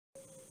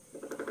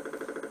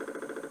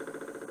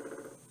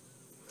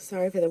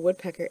Sorry for the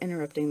woodpecker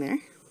interrupting there,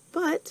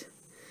 but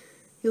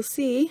you'll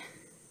see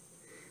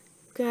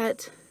I've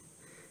got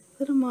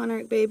little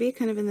monarch baby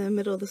kind of in the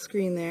middle of the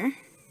screen there.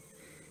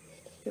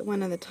 Got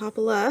one on the top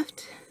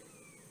left,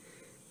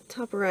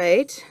 top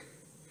right.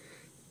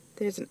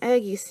 There's an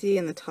egg you see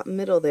in the top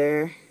middle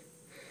there.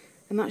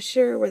 I'm not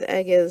sure where the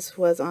egg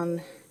was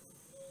on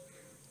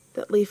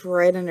that leaf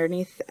right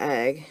underneath the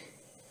egg.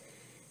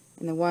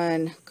 And the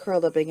one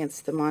curled up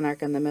against the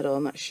monarch in the middle,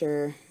 I'm not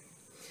sure.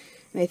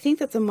 And I think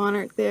that's a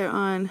monarch there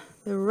on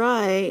the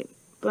right,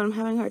 but I'm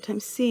having a hard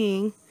time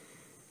seeing.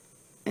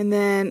 And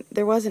then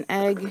there was an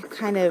egg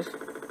kind of,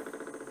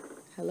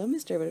 hello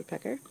Mr.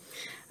 Woodpecker,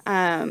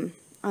 on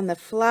the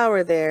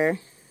flower there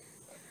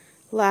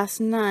last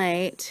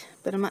night,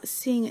 but I'm not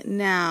seeing it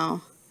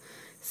now.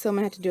 So I'm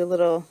gonna have to do a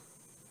little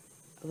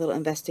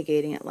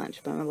investigating at lunch,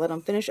 but I'm gonna let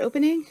them finish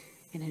opening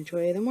and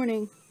enjoy the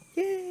morning.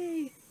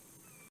 Yay!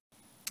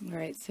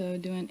 Alright, so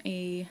doing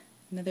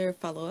another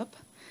follow-up.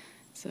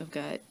 So I've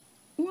got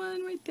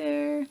one right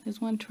there. There's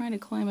one trying to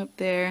climb up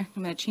there.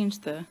 I'm going to change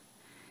the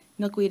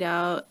milkweed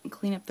out and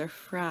clean up their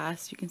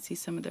frass. You can see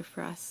some of their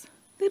frass,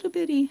 little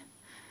bitty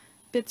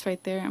bits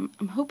right there.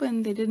 I'm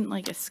hoping they didn't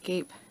like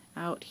escape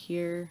out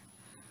here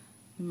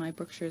in my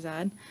Brookshire's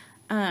ad.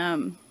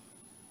 But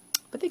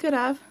they could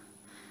have.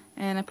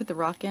 And I put the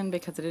rock in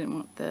because I didn't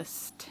want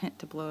this tent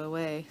to blow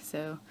away.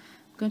 So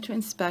I'm going to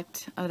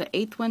inspect. Oh, the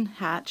 8th one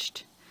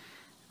hatched.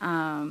 So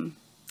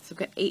I've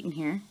got 8 in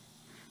here.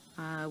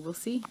 We'll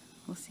see.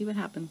 We'll see what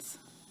happens.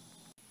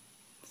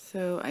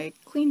 So I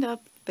cleaned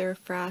up their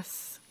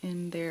frass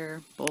in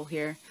their bowl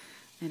here,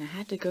 and I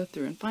had to go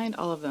through and find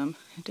all of them.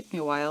 It took me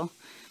a while.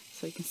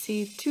 So you can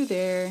see 2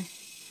 there.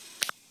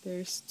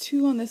 There's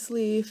 2 on this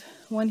leaf,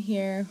 1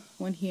 here,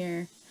 and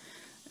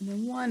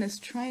then 1 is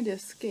trying to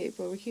escape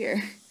over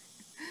here.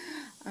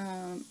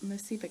 I'm going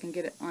to see if I can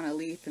get it on a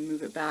leaf and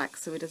move it back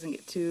so it doesn't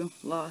get too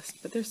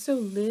lost. But they're so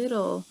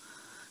little.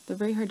 They're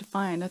very hard to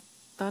find. I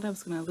thought I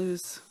was going to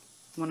lose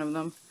one of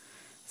them.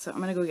 So I'm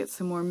going to go get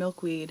some more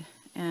milkweed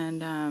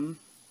and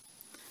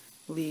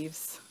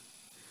leaves.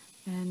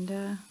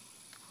 And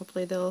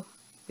hopefully they'll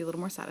be a little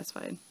more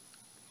satisfied.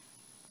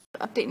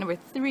 Update number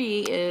 3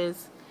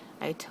 is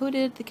I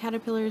toted the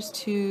caterpillars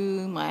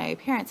to my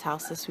parents'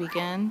 house this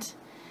weekend.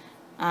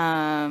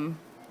 Uh-oh.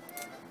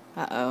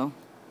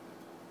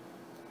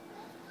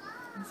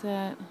 Is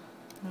that?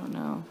 I don't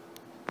know.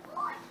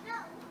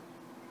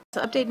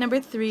 So update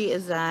number 3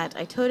 is that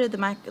I toted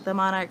the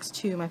monarchs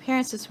to my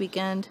parents this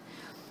weekend,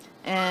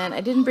 and I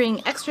didn't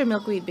bring extra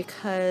milkweed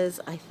because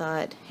I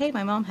thought, hey,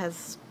 my mom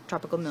has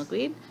tropical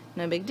milkweed,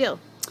 no big deal.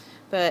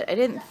 But I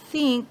didn't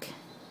think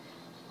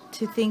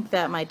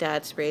that my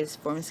dad sprays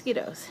for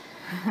mosquitoes.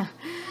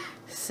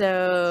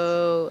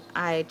 So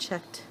I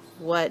checked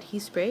what he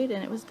sprayed,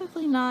 and it was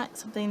definitely not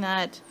something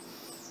that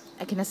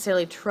I can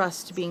necessarily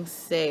trust being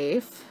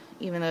safe,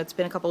 even though it's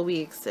been a couple of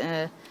weeks.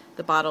 The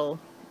bottle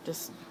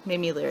just made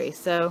me leery.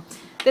 So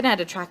then I had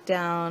to track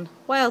down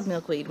wild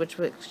milkweed, which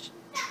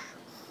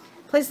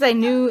places I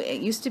knew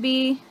it used to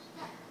be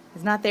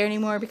is not there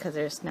anymore because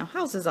there's now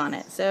houses on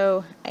it.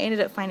 So I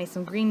ended up finding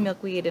some green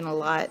milkweed in a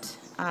lot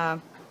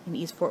in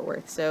East Fort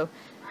Worth. So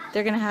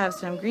they're gonna have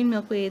some green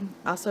milkweed.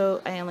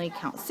 Also, I only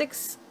count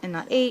 6 and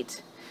not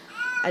 8.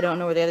 I don't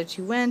know where the other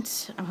 2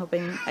 went. I'm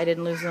hoping I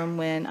didn't lose them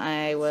when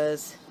I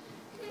was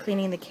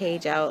cleaning the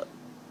cage out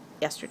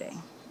yesterday.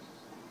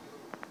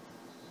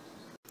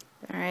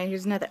 Alright,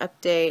 here's another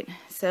update.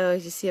 So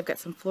as you see, I've got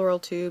some floral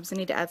tubes. I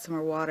need to add some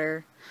more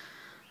water.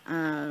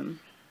 Now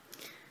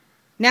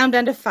I'm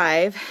down to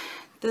 5.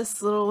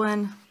 This little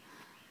one,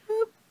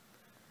 whoop,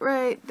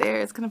 right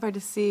there, it's kind of hard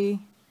to see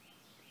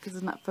because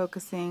it's not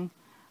focusing.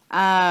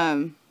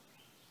 Died.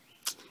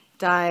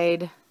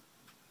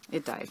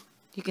 It died.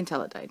 You can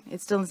tell it died.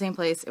 It's still in the same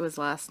place it was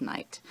last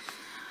night.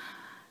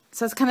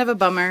 So it's kind of a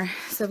bummer.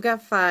 So I've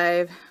got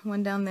 5.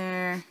 1 down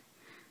there.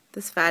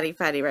 This fatty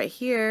right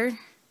here.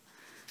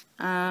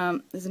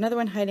 There's another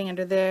one hiding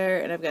under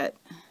there, and I've got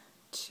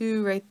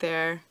 2 right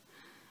there.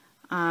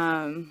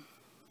 I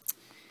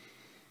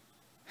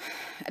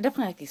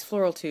definitely like these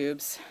floral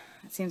tubes.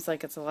 It seems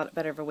like it's a lot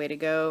better of a way to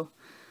go.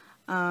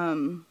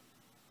 Anyway,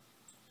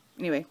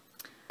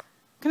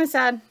 kind of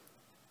sad,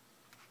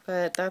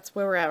 but that's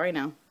where we're at right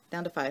now.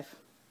 Down to 5.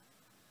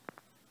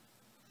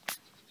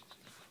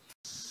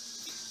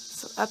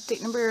 So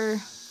update number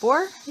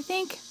 4, I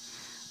think.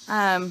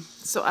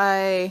 So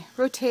I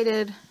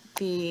rotated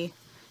the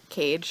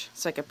cage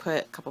so I could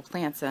put a couple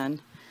plants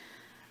in.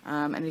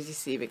 And as you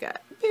see, we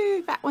got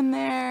that one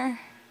there,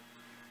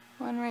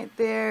 one right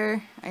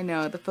there. I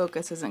know the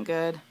focus isn't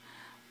good.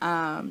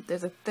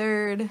 There's a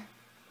 3rd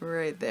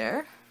right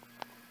there.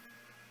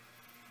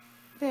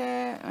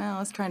 There. Well, I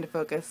was trying to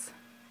focus.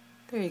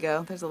 There you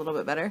go. There's a little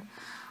bit better.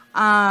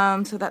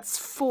 So that's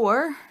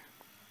 4.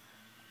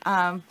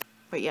 But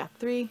yeah,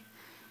 3.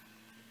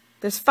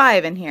 There's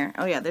 5 in here.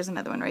 Oh yeah, there's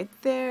another one right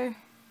there.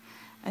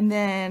 And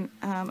then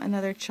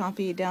another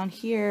chompy down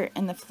here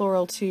in the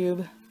floral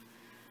tube.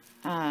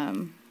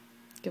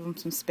 Give them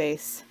some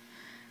space.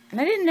 And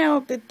I didn't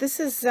know that this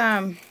is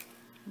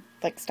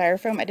like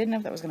styrofoam. I didn't know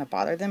if that was going to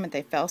bother them if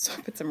they fell, so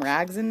I put some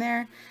rags in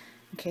there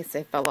in case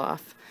they fell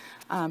off.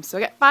 So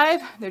I got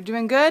 5. They're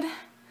doing good.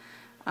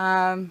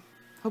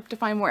 Hope to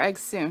find more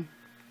eggs soon.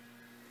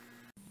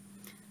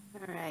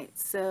 Alright,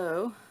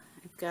 so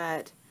I've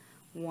got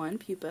 1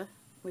 pupa,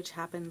 which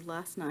happened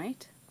last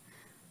night.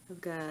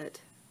 I've got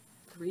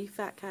 3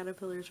 fat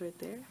caterpillars right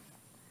there,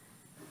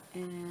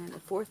 and a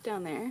 4th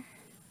down there,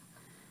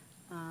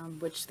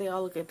 which they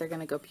all look like they're going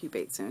to go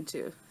pupate soon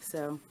too.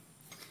 So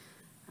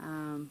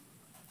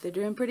they're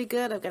doing pretty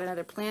good. I've got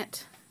another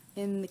plant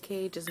in the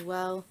cage as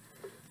well.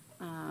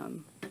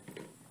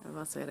 I've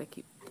also got to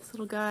keep this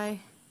little guy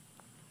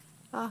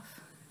off,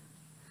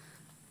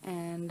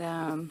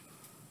 and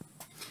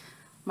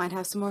might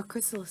have some more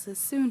chrysalises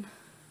soon.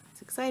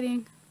 It's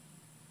exciting.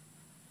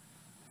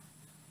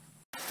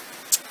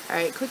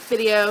 Alright, quick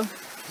video.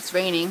 It's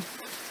raining.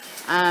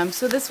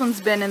 So this one's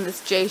been in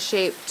this J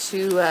shape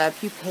to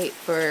pupate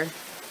for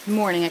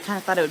morning. I kind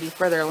of thought it would be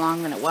further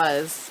along than it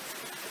was.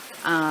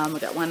 We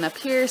got one up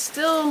here,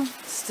 still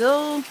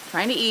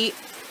trying to eat.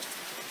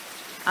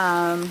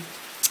 Got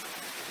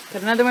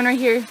another one right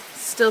here,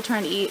 still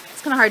trying to eat.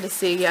 It's kind of hard to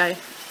see. I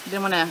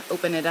didn't want to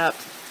open it up.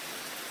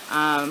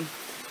 I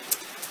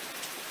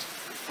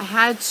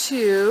had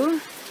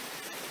to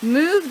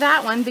move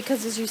that one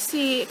because, as you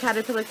see, a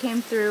caterpillar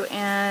came through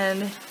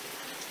and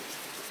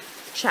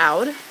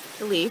chowed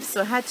the leaf,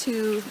 so I had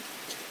to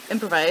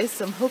improvise.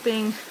 So I'm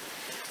hoping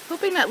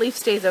that leaf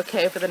stays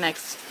okay for the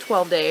next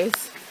 12 days.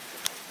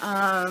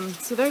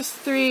 So there's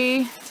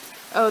 3.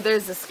 Oh,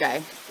 there's this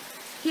guy.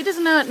 He does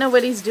not know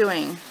what he's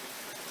doing.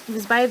 He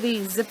was by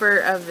the zipper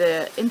of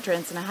the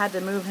entrance, and I had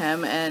to move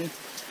him, and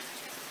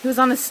he was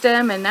on the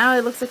stem, and now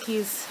it looks like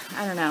he's,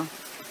 I don't know.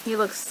 He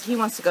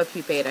wants to go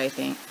pupate, I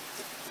think.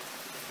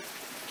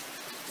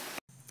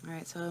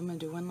 Alright, so I'm going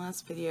to do one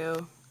last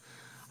video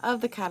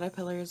of the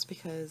caterpillars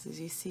because, as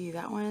you see,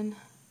 that one,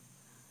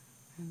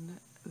 and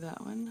that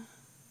one,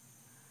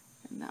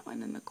 and that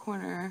one in the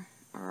corner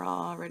are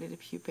all ready to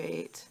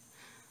pupate.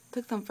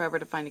 Took them forever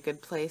to find a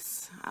good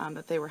place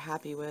that they were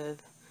happy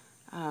with.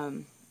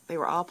 They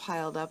were all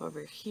piled up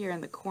over here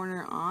in the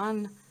corner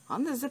on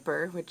the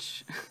zipper,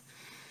 which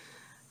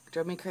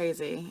drove me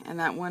crazy. And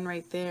that one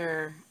right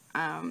there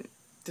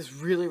just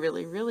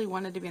really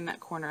wanted to be in that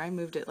corner. I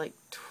moved it like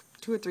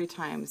 2 or 3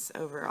 times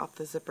over off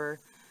the zipper,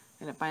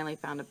 and it finally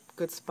found a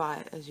good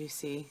spot. As you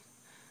see,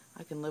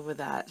 I can live with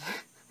that.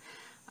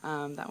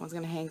 That one's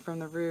going to hang from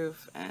the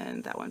roof,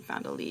 and that one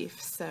found a leaf.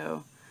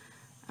 So,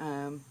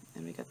 and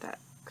we got that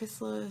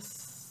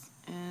chrysalis,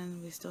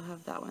 and we still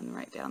have that one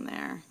right down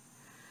there.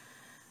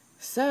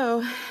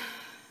 So,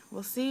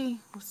 we'll see.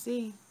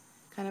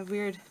 Kind of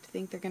weird to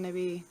think they're going to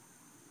be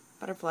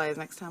butterflies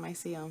next time I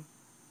see them.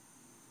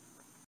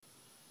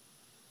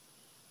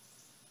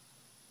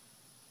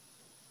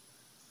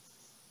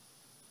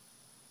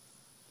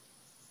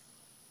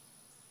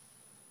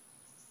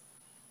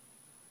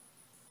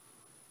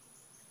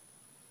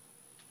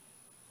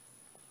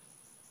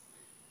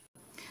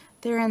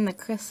 They're in the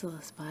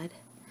chrysalis, bud.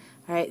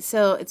 Alright,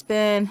 so it's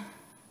been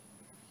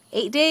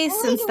 8 days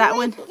since that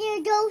one.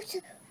 Those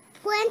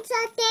plants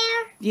out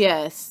there?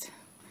 Yes.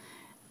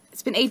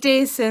 It's been 8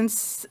 days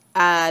since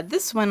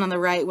this one on the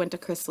right went to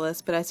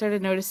chrysalis, but I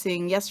started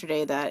noticing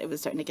yesterday that it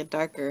was starting to get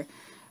darker.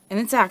 And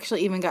it's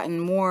actually even gotten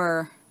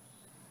more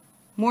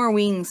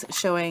wings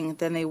showing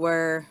than they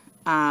were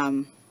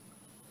an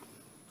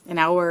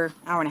hour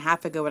and a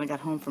half ago when I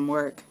got home from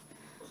work.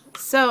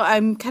 So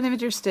I'm kind of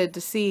interested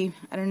to see,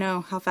 I don't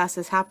know how fast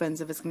this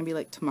happens, if it's going to be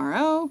like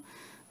tomorrow,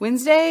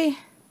 Wednesday.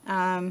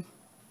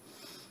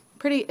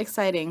 Pretty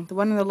exciting. The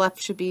one on the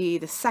left should be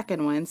the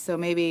second one, so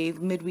maybe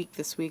midweek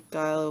this week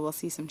we'll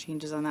see some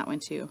changes on that one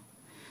too.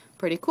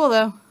 Pretty cool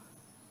though.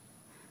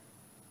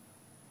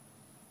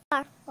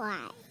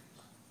 Butterfly.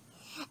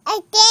 I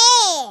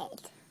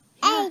did.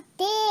 Yeah. I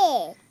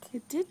did.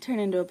 It did turn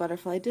into a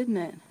butterfly, didn't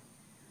it?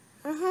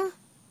 Uh-huh.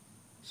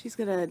 She's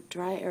gonna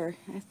dry, or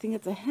I think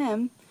it's a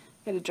him.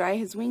 Gotta dry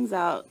his wings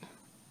out.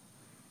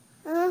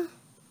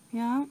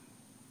 Yeah.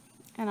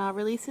 And I'll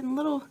release it in a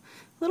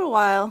little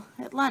while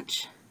at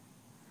lunch.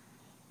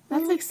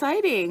 That's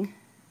exciting.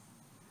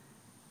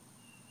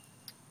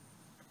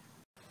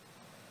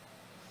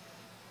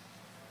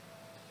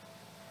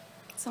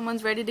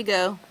 Someone's ready to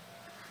go.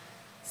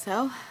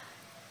 So,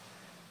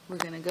 we're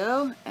gonna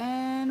go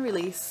and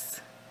release.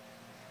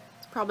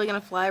 It's probably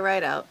gonna fly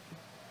right out.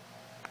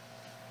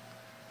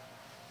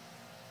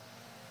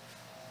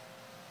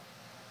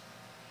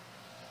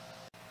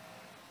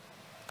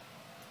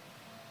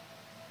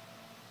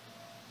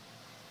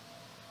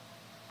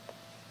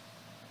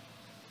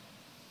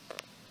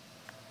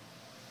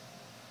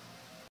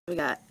 We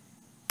got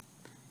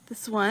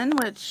this one,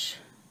 which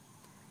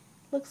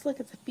looks like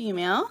it's a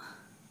female.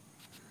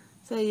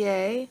 So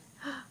yay.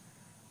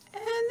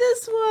 And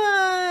this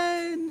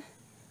one!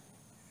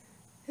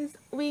 His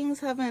wings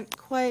haven't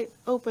quite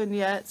opened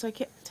yet, so I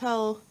can't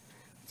tell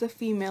if it's a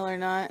female or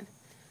not.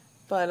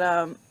 But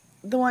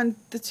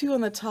the 2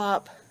 on the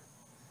top,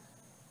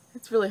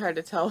 it's really hard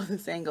to tell with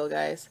this angle,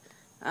 guys.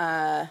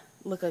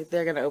 look like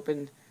they're gonna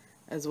open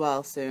as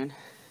well soon.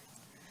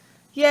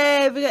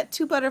 Yay, we got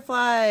 2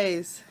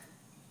 butterflies.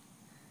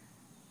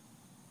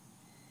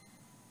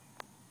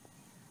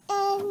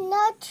 And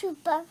not 2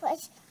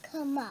 butterflies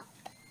come up.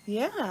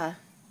 Yeah.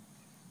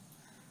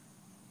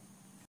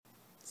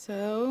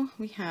 So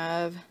we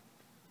have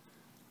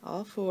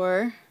all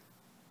 4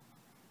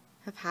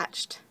 have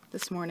hatched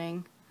this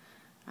morning.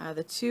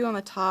 The 2 on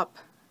the top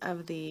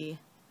of the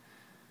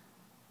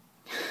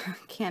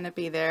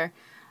canopy there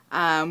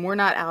were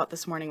not out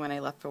this morning when I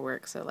left for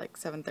work, so like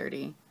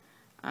 7:30.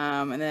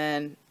 And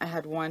then I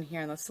had 1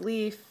 here on this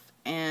leaf,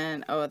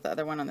 and the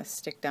other one on the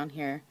stick down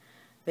here.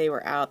 They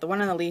were out. The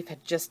one on the leaf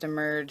had just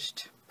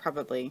emerged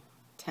probably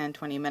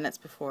 10-20 minutes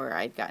before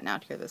I'd gotten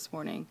out here this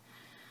morning.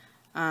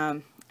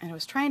 And I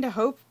was trying to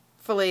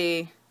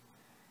hopefully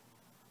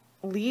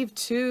leave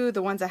 2,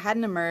 the ones that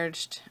hadn't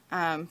emerged,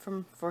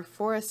 for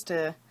Forrest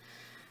to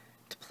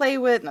play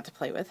with, not to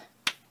play with,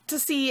 to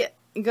see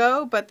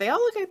go, but they all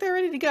look like they're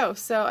ready to go.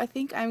 So I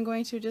think I'm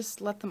going to just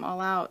let them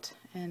all out,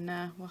 and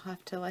we'll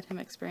have to let him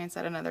experience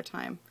that another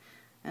time,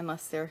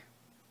 unless they're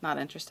not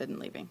interested in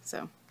leaving.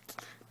 So,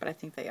 but I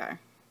think they are.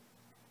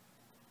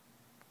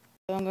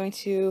 So I'm going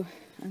to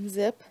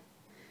unzip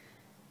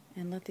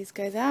and let these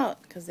guys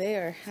out because they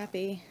are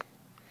happy.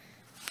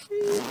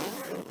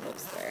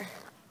 Close there.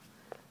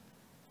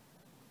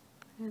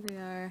 There they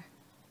are.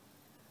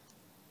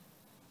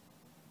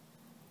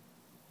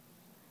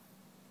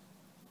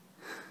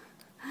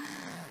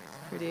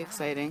 Pretty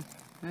exciting.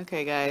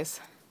 Okay, guys.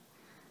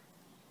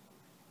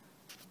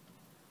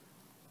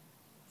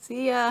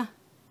 See ya.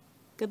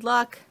 Good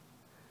luck.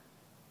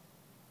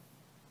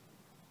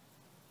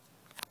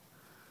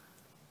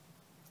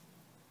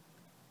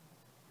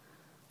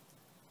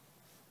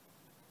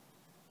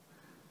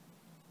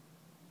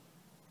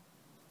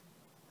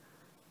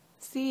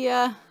 See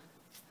ya.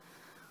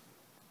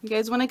 You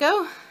guys want to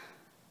go?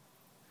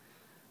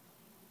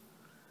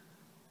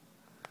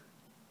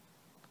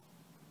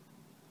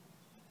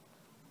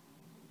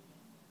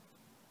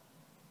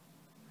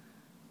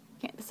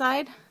 Can't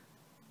decide?